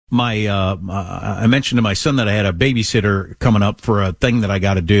I mentioned to my son that I had a babysitter coming up for a thing that I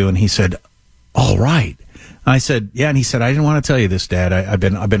got to do, and he said, "All right." I said, "Yeah," and he said, "I didn't want to tell you this, Dad. I've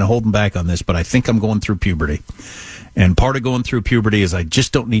been holding back on this, but I think I'm going through puberty, and part of going through puberty is I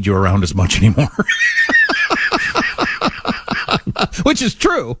just don't need you around as much anymore," which is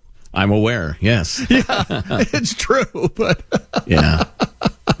true. I'm aware. Yes. Yeah, it's true, but yeah.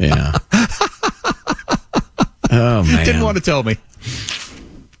 Oh man, didn't want to tell me.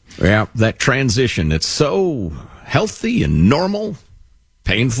 Yeah, that transition. It's so healthy and normal,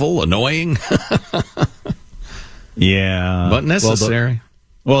 painful, annoying. Yeah, but necessary.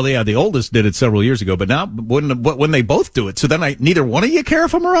 Well, yeah, the oldest did it several years ago, but now when they both do it, so then neither one of you care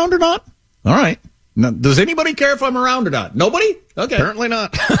if I'm around or not? All right. Now, does anybody care if I'm around or not? Nobody? Okay. Apparently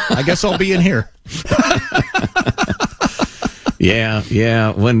not. I guess I'll be in here.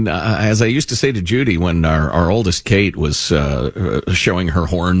 Yeah. When, as I used to say to Judy, when our oldest Kate was showing her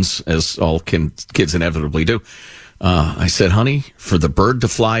horns, as all kids inevitably do, I said, "Honey, for the bird to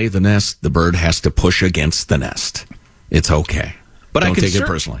fly the nest, the bird has to push against the nest. It's okay. But don't take it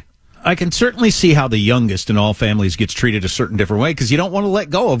personally." I can certainly see how the youngest in all families gets treated a certain different way, because you don't want to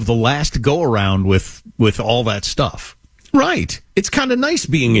let go of the last go-around with all that stuff. Right. It's kind of nice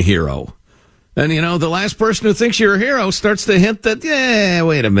being a hero. And, the last person who thinks you're a hero starts to hint that, yeah,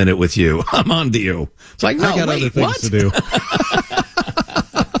 wait a minute with you. I'm on to you. It's like, no, I got wait, other things what? to do.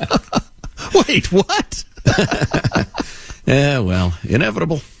 Wait, what? Yeah, well,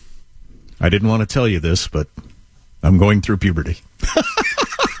 inevitable. I didn't want to tell you this, but I'm going through puberty.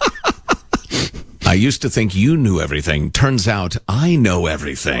 I used to think you knew everything. Turns out I know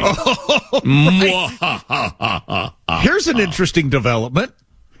everything. Here's an interesting development.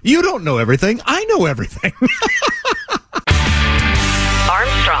 You don't know everything. I know everything.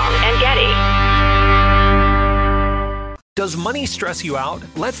 Armstrong and Getty. Does money stress you out?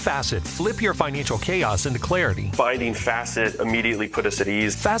 Let Facet flip your financial chaos into clarity. Finding Facet immediately put us at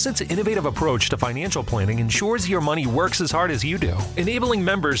ease. Facet's innovative approach to financial planning ensures your money works as hard as you do, enabling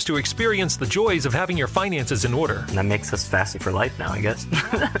members to experience the joys of having your finances in order. And that makes us Facet for life now, I guess.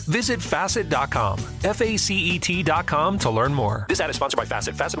 Visit Facet.com, FACET.com to learn more. This ad is sponsored by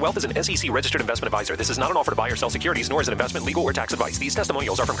Facet. Facet Wealth is an SEC registered investment advisor. This is not an offer to buy or sell securities, nor is it investment, legal, or tax advice. These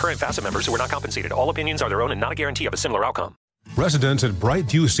testimonials are from current Facet members who are not compensated. All opinions are their own and not a guarantee of a similar outcome. Residents at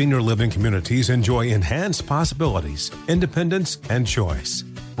Brightview Senior Living Communities enjoy enhanced possibilities, independence, and choice.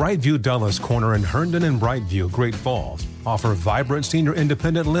 Brightview Dulles Corner in Herndon and Brightview, Great Falls, offer vibrant senior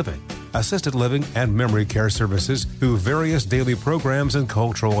independent living, assisted living, and memory care services through various daily programs and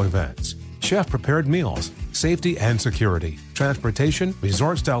cultural events. Chef-prepared meals, safety and security, transportation,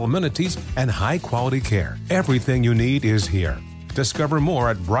 resort-style amenities, and high-quality care. Everything you need is here. Discover more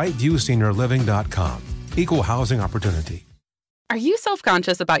at brightviewseniorliving.com. Equal housing opportunity. Are you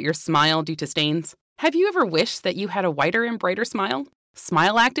self-conscious about your smile due to stains? Have you ever wished that you had a whiter and brighter smile?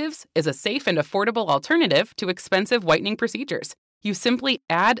 Smile Actives is a safe and affordable alternative to expensive whitening procedures. You simply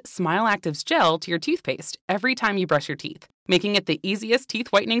add Smile Actives gel to your toothpaste every time you brush your teeth, making it the easiest teeth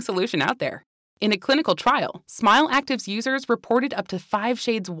whitening solution out there. In a clinical trial, Smile Actives users reported up to 5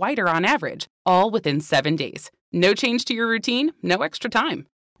 shades whiter on average, all within 7 days. No change to your routine, no extra time.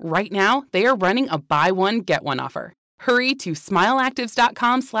 Right now, they are running a buy one, get one offer. Hurry to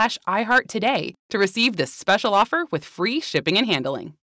smileactives.com/iHeart today to receive this special offer with free shipping and handling.